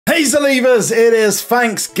Hey Believers, it is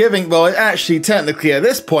Thanksgiving. Well, actually, technically at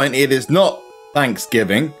this point, it is not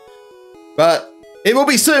Thanksgiving, but it will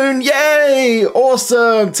be soon. Yay!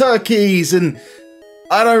 Awesome turkeys. And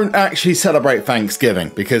I don't actually celebrate Thanksgiving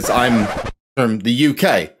because I'm from the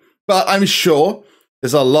UK, but I'm sure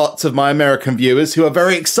there's a lot of my American viewers who are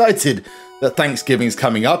very excited that Thanksgiving's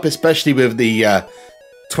coming up, especially with the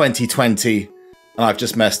 2020, and I've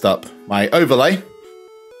just messed up my overlay.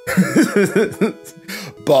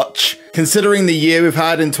 Botch. Considering the year we've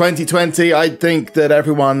had in 2020, I think that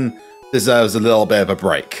everyone deserves a little bit of a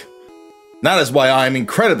break. That is why I'm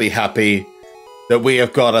incredibly happy that we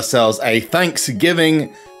have got ourselves a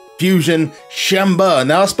Thanksgiving Fusion Chamber.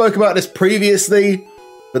 Now, I spoke about this previously,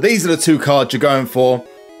 but these are the two cards you're going for.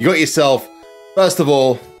 You got yourself, first of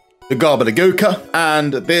all, the Gobbledy Gooker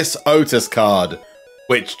and this Otis card,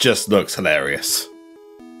 which just looks hilarious.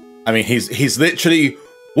 I mean, he's literally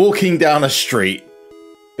walking down a street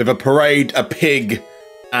with a parade, a pig,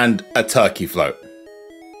 and a turkey float.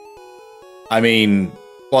 I mean,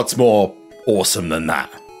 what's more awesome than that?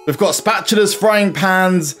 We've got spatulas, frying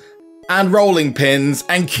pans, and rolling pins,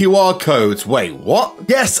 and QR codes. Wait, what?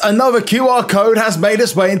 Yes, another QR code has made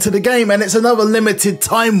its way into the game, and it's another limited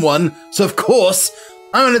time one. So of course,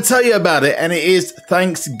 I'm going to tell you about it, and it is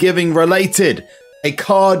Thanksgiving related. A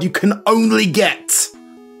card you can only get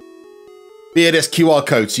via this QR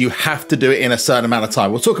code, so you have to do it in a certain amount of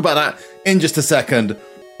time. We'll talk about that in just a second.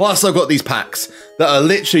 Plus, I've got these packs that are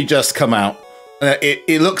literally just come out.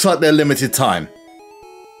 It looks like they're limited time.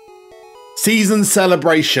 Season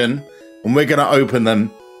celebration, and we're going to open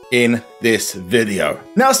them in this video.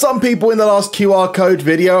 Now, some people in the last QR code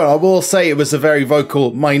video, and I will say it was a very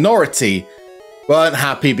vocal minority, weren't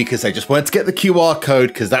happy because they just wanted to get the QR code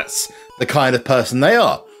because that's the kind of person they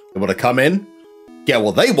are. They want to come in, get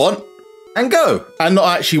what they want, and go, and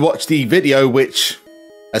not actually watch the video, which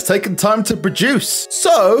has taken time to produce.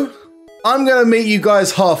 So I'm going to meet you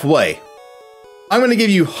guys halfway. I'm going to give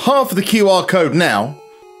you half of the QR code now,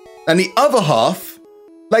 and the other half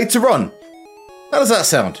later on. How does that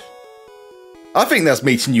sound? I think that's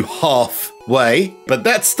meeting you halfway, but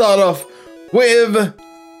let's start off with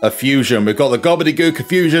a fusion. We've got the Gobbledy Gooker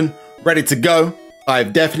fusion ready to go.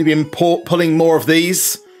 I've definitely been pulling more of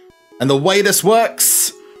these, and the way this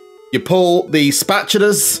works, you pull the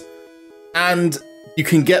spatulas, and you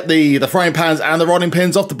can get the frying pans and the rolling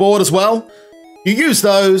pins off the board as well. You use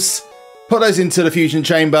those, put those into the fusion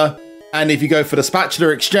chamber, and if you go for the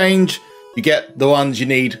spatula exchange, you get the ones you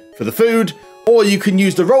need for the food, or you can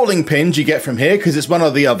use the rolling pins you get from here, because it's one or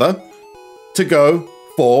the other, to go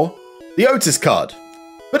for the Otis card.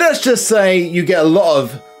 But let's just say you get a lot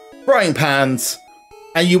of frying pans,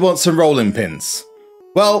 and you want some rolling pins.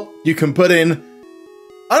 Well, you can put in,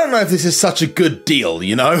 I don't know if this is such a good deal,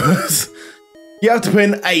 you know? You have to put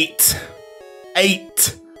in eight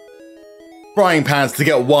frying pans to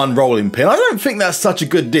get one rolling pin. I don't think that's such a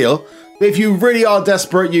good deal. But if you really are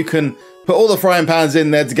desperate, you can put all the frying pans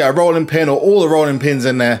in there to get a rolling pin, or all the rolling pins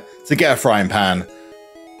in there to get a frying pan.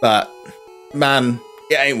 But man,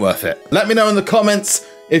 it ain't worth it. Let me know in the comments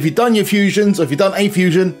if you've done your fusions, or if you've done a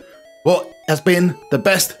fusion, what has been the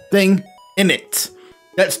best thing in it.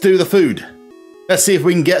 Let's do the food. Let's see if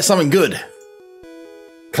we can get something good.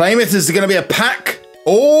 Claim it. This is going to be a pack.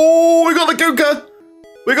 Oh, we got the Gooker.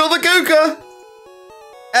 We got the Gooker.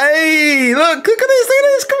 Hey, look at this.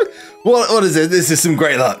 Look at this. What is it? This is some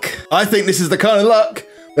great luck. I think this is the kind of luck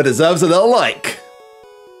that deserves a little like.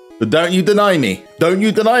 But don't you deny me. Don't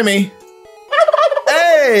you deny me.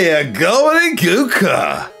 Hey, a Gobbledy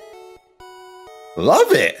Gooker.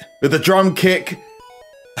 Love it. With the drum kick.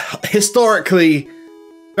 Historically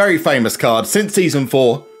very famous card. Since season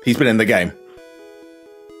 4, he's been in the game.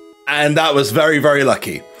 And that was very, very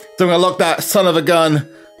lucky. So I'm going to lock that son of a gun,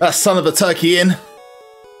 that son of a turkey in.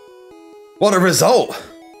 What a result.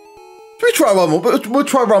 Should we try one more? We'll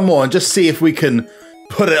try one more and just see if we can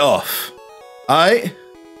put it off. Alright.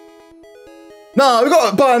 No, we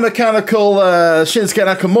got a biomechanical Shinsuke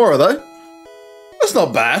Nakamura though. That's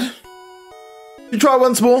not bad. Should we try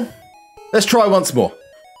once more? Let's try once more.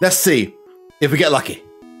 Let's see if we get lucky.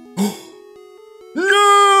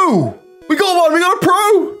 No! We got one! We got a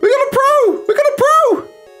pro! We got a pro! We got a pro!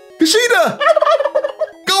 Kushida!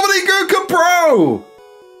 Gobbledy Gooker Pro!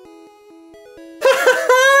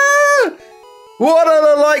 What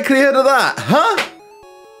are the likelihood of that, huh?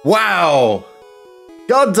 Wow!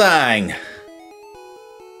 God dang!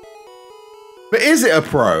 But is it a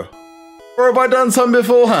pro? Or have I done some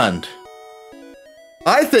beforehand?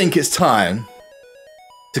 I think it's time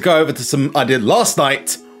to go over to some I did last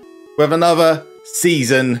night with another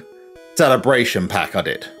season celebration pack I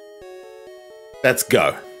did. Let's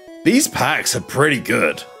go. These packs are pretty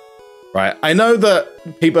good, right? I know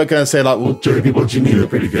that people are going to say like, well, JP, what do you mean they're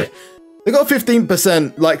pretty good? They got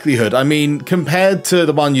 15% likelihood. I mean, compared to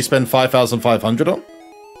the one you spend 5,500 on,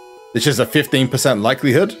 it's just a 15%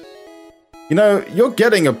 likelihood. You know, you're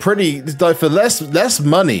getting a pretty, like, for less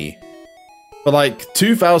money, for like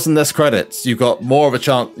 2,000 less credits, you got more of a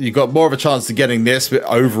chance. You got more of a chance of getting this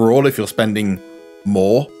overall if you're spending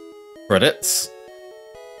more credits.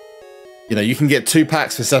 You know, you can get 2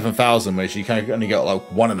 packs for 7,000, which you can only get like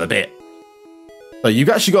one and a bit. So you've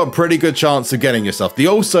actually got a pretty good chance of getting yourself.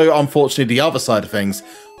 Also, unfortunately, the other side of things,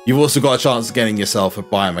 you've also got a chance of getting yourself a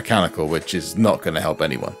biomechanical, which is not going to help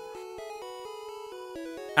anyone.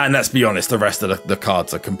 And let's be honest, the rest of the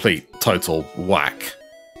cards are complete, total whack.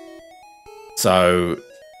 So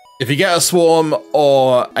if you get a Swarm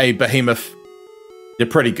or a Behemoth, you're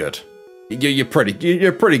pretty good. You're pretty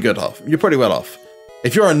good off. You're pretty well off.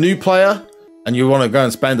 If you're a new player and you want to go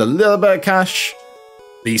and spend a little bit of cash,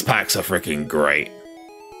 these packs are freaking great.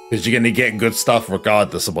 Because you're going to get good stuff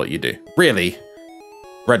regardless of what you do. Really,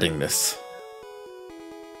 breading this.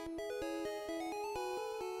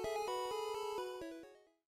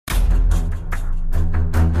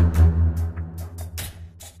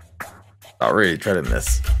 Not really dreading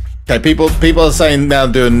this. Okay, people are saying now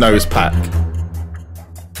do a nose pack.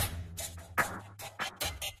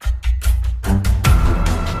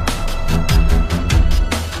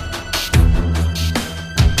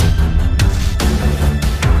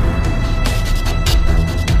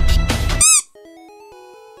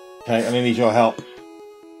 Okay, I need your help.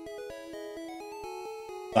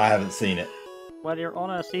 I haven't seen it. Well, you're on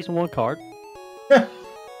a Season 1 card.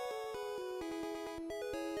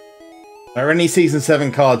 Are any Season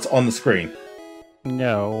 7 cards on the screen?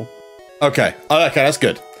 No. Okay. Oh, okay, that's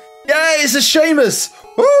good. Yay, it's a Sheamus!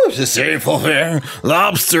 Woo, it's a shameful thing.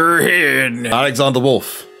 Lobster head. Alexander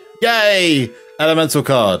Wolf. Yay! Elemental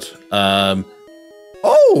card.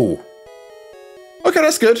 Oh! Okay,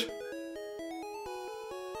 that's good.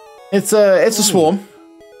 It's a Swarm.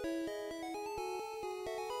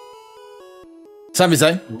 Sami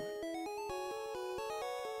Zayn.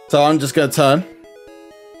 So I'm just gonna turn.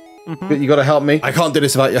 You gotta help me. I can't do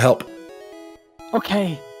this without your help.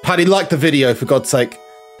 Okay. Paddy, like the video, for God's sake.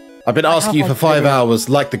 I've been asking you for 5 hours.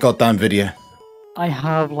 Like the goddamn video. I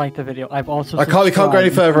have liked the video. I've also we can't go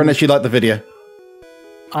any further unless you like the video.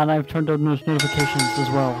 And I've turned on those notifications as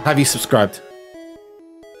well. Have you subscribed?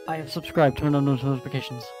 I have subscribed, turned on those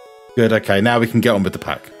notifications. Good, okay. Now we can get on with the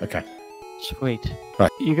pack. Okay. Sweet.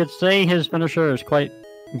 Right. You could say his finisher is quite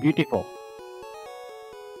beautiful.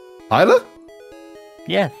 Tyler?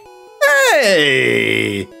 Yes.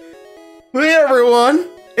 Hey! Hey everyone!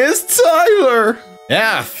 It's Tyler!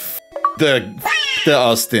 Yeah, the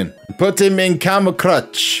Austin. Put him in camel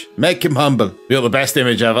crutch. Make him humble. You're the best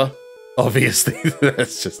image ever. Obviously,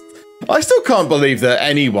 that's just... I still can't believe that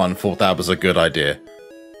anyone thought that was a good idea.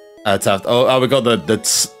 We got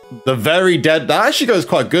the very dead... That actually goes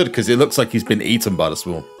quite good because it looks like he's been eaten by the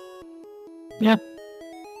Swarm. Yeah.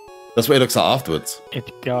 That's what it looks like afterwards. It's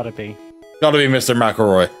gotta be. Gotta be Mr.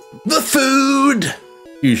 McElroy. The food!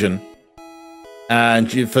 Fusion.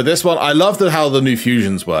 And for this one, I love how the new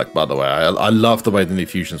fusions work, by the way. I love the way the new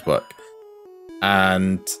fusions work.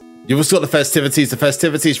 And you've also got the festivities. The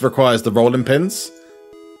festivities requires the rolling pins.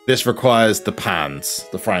 This requires the pans,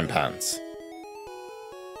 the frying pans.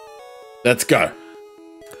 Let's go.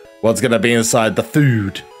 What's going to be inside the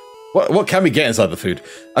food? What can we get inside the food?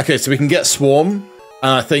 Okay, so we can get Swarm.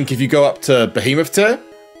 And I think if you go up to Behemoth tier,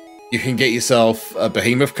 you can get yourself a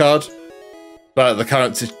Behemoth card. But the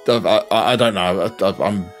current, I don't know.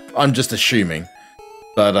 I'm just assuming.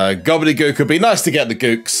 But Gobbledy Gooker would be nice to get the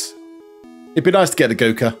Gooks. It'd be nice to get the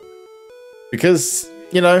Gooker. Because,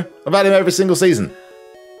 you know, I've had him every single season.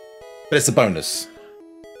 But it's a bonus.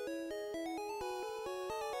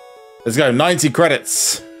 Let's go, 90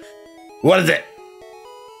 credits. What is it?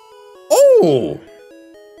 Oh!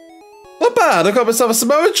 Not bad, I got myself a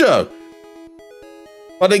Samoa Joe.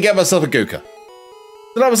 I didn't get myself a Gooker.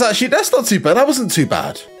 That was actually, that's not too bad. That wasn't too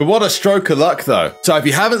bad. But what a stroke of luck, though. So if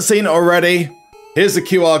you haven't seen it already, here's the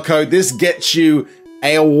QR code. This gets you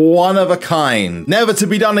a one-of-a-kind, never to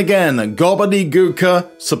be done again, Gobbledy Gooker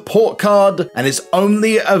support card, and it's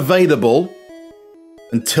only available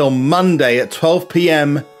until Monday at 12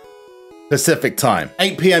 PM Pacific time,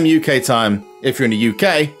 8 PM UK time if you're in the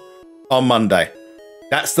UK on Monday.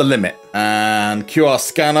 That's the limit. And QR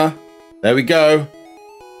scanner. There we go.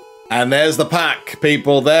 And there's the pack,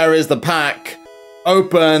 people. There is the pack.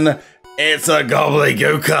 Open. It's a Gobbledy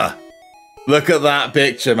Gooker. Look at that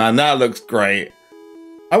picture, man. That looks great.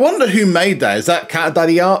 I wonder who made that. Is that Cat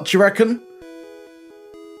Daddy art, do you reckon?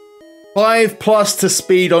 5+ to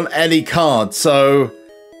speed on any card. So,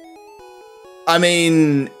 I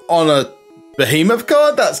mean, on a Behemoth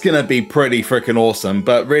card, that's going to be pretty freaking awesome.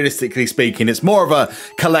 But realistically speaking, it's more of a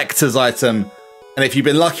collector's item. And if you've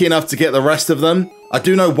been lucky enough to get the rest of them, I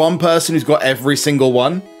do know one person who's got every single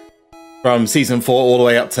one from Season 4 all the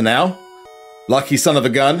way up to now. Lucky son of a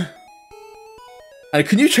gun. And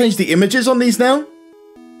can you change the images on these now?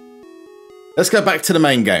 Let's go back to the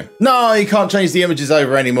main game. No, you can't change the images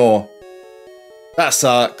over anymore. That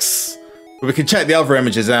sucks. But we can check the other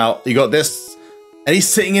images out. You got this. And he's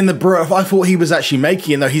sitting in the brew. I thought he was actually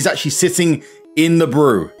making it, though. He's actually sitting in the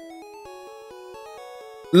brew.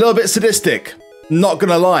 A little bit sadistic. Not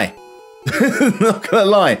gonna lie. Not gonna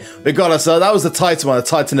lie. We got us. That was the Titan one, the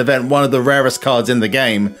Titan event, one of the rarest cards in the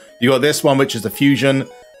game. You got this one, which is the Fusion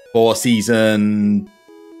for Season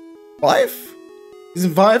 5?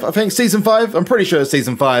 Season 5? I think Season 5. I'm pretty sure it's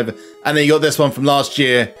Season 5. And then you got this one from last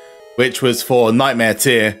year, which was for Nightmare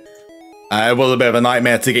tier. It was a bit of a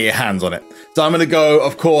nightmare to get your hands on it. So I'm going to go,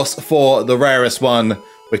 of course, for the rarest one,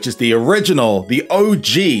 which is the original, the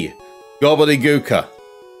OG Gobbledy Gooker.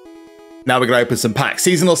 Now we're going to open some packs.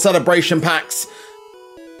 Seasonal celebration packs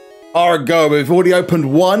are a go. We've already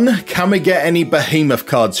opened one. Can we get any Behemoth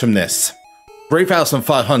cards from this?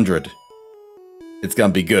 3,500. It's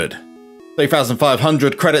going to be good.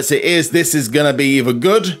 3,500 credits it is. This is going to be either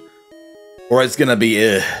good or it's going to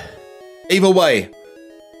be either way.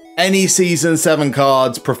 Any Season 7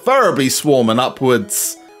 cards, preferably Swarm and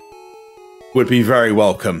upwards, would be very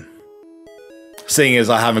welcome. Seeing as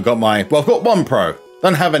I haven't got my... Well, I've got one Pro.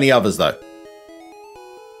 Don't have any others, though.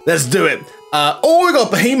 Let's do it. Oh, we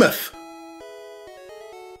got Behemoth.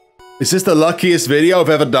 Is this the luckiest video I've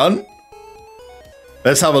ever done?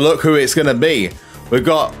 Let's have a look who it's going to be. We've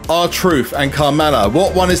got R-Truth and Carmella.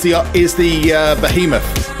 What one is the Behemoth?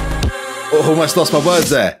 Oh, almost lost my words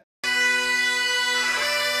there.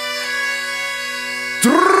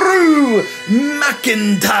 Drew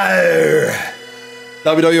McIntyre,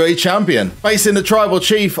 WWE Champion, facing the Tribal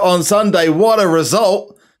Chief on Sunday. What a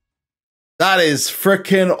result. That is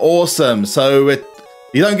freaking awesome. So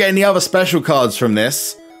you don't get any other special cards from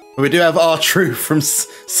this, but we do have R-Truth from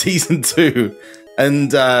Season 2 and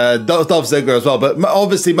Dolph Ziggler as well. But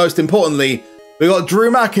obviously, most importantly, we got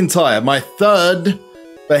Drew McIntyre, my third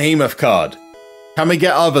Behemoth card. Can we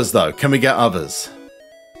get others, though? Can we get others?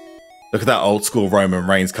 Look at that old school Roman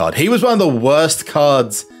Reigns card. He was one of the worst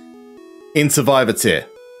cards in Survivor tier.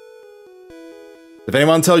 If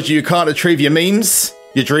anyone tells you you can't retrieve your memes,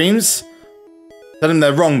 your dreams, tell them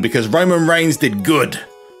they're wrong because Roman Reigns did good.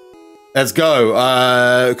 Let's go.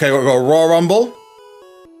 Okay, we've got a Royal Rumble.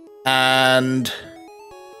 And...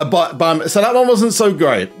 so that one wasn't so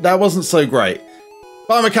great. That wasn't so great.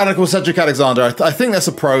 Biomechanical Cedric Alexander. I think that's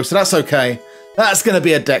a pro, so that's okay. That's going to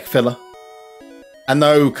be a deck filler. And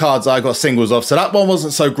no cards I got singles of, so that one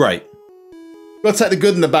wasn't so great. Got to take the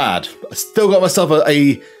good and the bad. I still got myself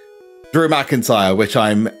a Drew McIntyre, which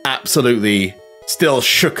I'm absolutely still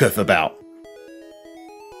shooketh about.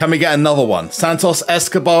 Can we get another one? Santos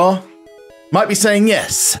Escobar might be saying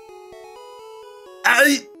yes.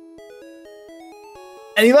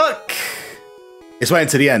 Any luck? It's waiting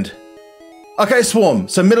to the end. Okay, Swarm.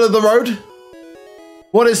 So middle of the road.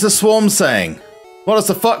 What is the Swarm saying? What does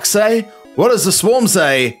the fuck say? What does the Swarm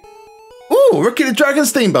say? Ooh, Ricky the Dragon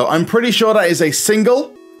Steamboat. I'm pretty sure that is a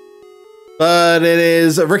single. But it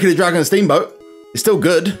is Ricky the Dragon Steamboat. It's still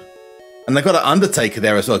good. And they've got an Undertaker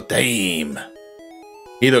there as well. Damn.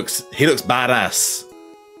 He looks badass.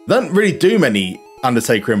 They don't really do many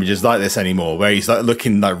Undertaker images like this anymore, where he's like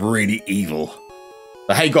looking like really evil.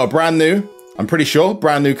 But hey, got a brand new, I'm pretty sure,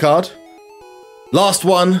 brand new card. Last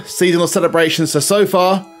one, seasonal celebration. So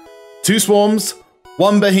far, 2 Swarms,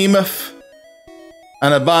 1 Behemoth,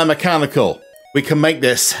 and a biomechanical. We can make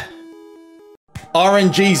this.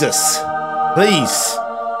 RN Jesus, please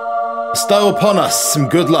bestow upon us some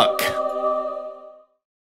good luck.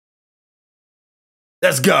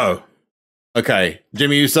 Let's go. Okay,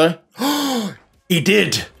 Jimmy Uso. He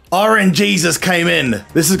did. RN Jesus came in.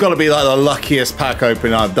 This has got to be like the luckiest pack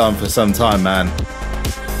opening I've done for some time, man.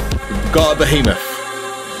 We've got a Behemoth.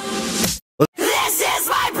 This is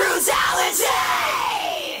my brutality!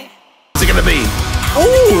 What's it gonna be?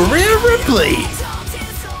 Oh, Rhea Ripley!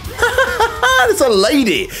 It's a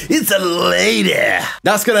lady! It's a lady!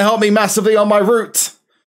 That's gonna help me massively on my route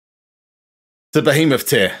to Behemoth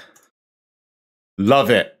tier. Love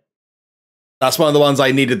it. That's one of the ones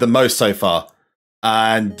I needed the most so far.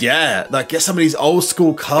 And yeah, like get some of these old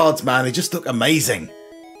school cards, man. They just look amazing.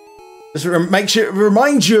 Just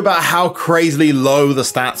reminds you about how crazily low the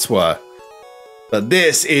stats were. But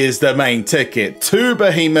this is the main ticket. 2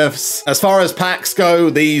 behemoths. As far as packs go,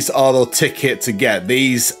 these are the ticket to get.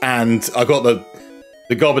 These, and I got the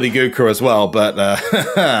Gobbledy Gooker as well, but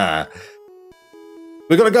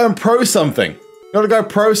we've got to go and pro something. Gotta go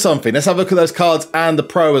pro something. Let's have a look at those cards and the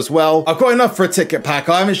pro as well. I've got enough for a ticket pack.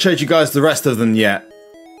 I haven't showed you guys the rest of them yet.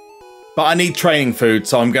 But I need training food,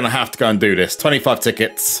 so I'm gonna have to go and do this. 25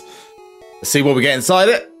 tickets. Let's see what we get inside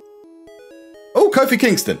it. Oh, Kofi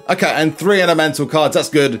Kingston. Okay, and 3 elemental cards. That's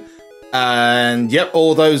good. And yep,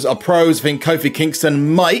 all those are pros. I think Kofi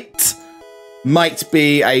Kingston might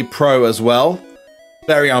be a pro as well.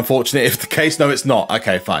 Very unfortunate if the case. No, it's not.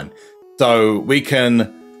 Okay, fine. So we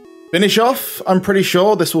can finish off. I'm pretty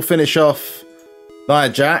sure this will finish off Nia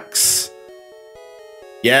Jax.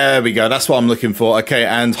 Yeah, there we go. That's what I'm looking for. Okay,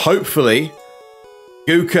 and hopefully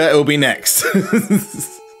Gooker will be next.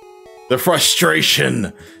 The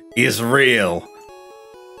frustration is real.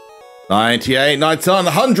 98, 99,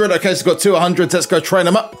 100. Okay, so we've got 2 100s. Let's go train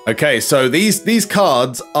them up. Okay, so these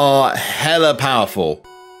cards are hella powerful.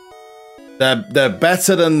 They're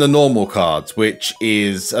better than the normal cards, which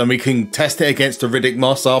is, and we can test it against the Riddick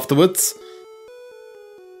Moss afterwards.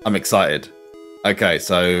 I'm excited. Okay,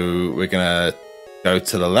 so we're gonna go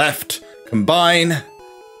to the left, combine.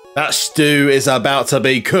 That stew is about to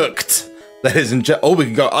be cooked. Ladies and gentlemen, oh, we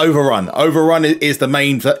can go overrun. Overrun is the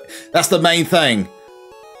main, that's the main thing.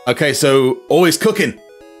 Okay, so, oh, he's cooking.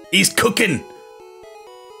 He's cooking.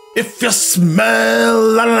 If you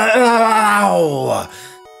smell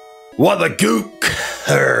what the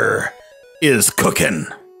gooker is cooking.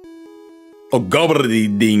 Oh,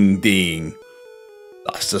 gobbledy ding ding.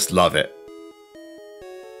 I just love it.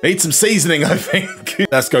 Need some seasoning, I think.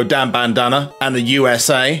 Let's go Dan Bandana and the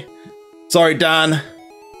USA. Sorry, Dan.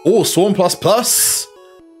 Oh, Swarm Plus Plus.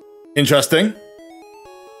 Interesting.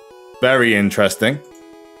 Very interesting.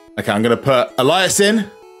 Okay, I'm going to put Elias in.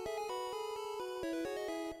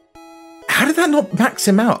 How did that not max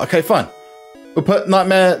him out? Okay, fine. We'll put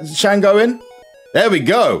Nightmare Shango in. There we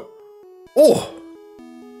go. Oh.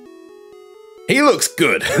 He looks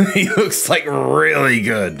good. He looks like really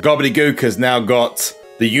good. Gobbledy Gooker's now got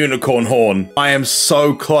the unicorn horn. I am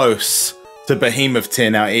so close to Behemoth tier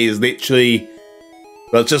now. It is literally...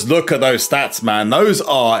 Well, just look at those stats, man. Those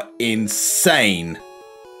are insane.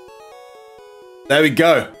 There we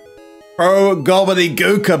go. Pro Gobbledy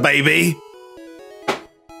Gooker, baby.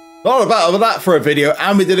 Not about that for a video.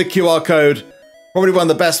 And we did a QR code. Probably one of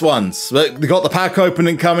the best ones. We got the pack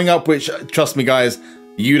opening coming up, which, trust me, guys,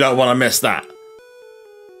 you don't want to miss that.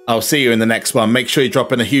 I'll see you in the next one. Make sure you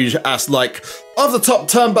drop in a huge ass like of the top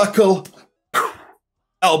turnbuckle,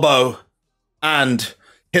 elbow, and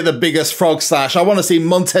hit the biggest frog slash. I want to see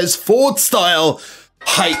Montez Ford style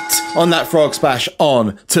height on that frog splash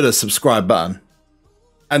on to the subscribe button.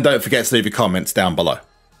 And don't forget to leave your comments down below.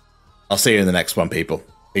 I'll see you in the next one, people.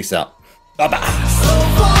 Peace out.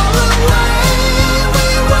 Bye-bye.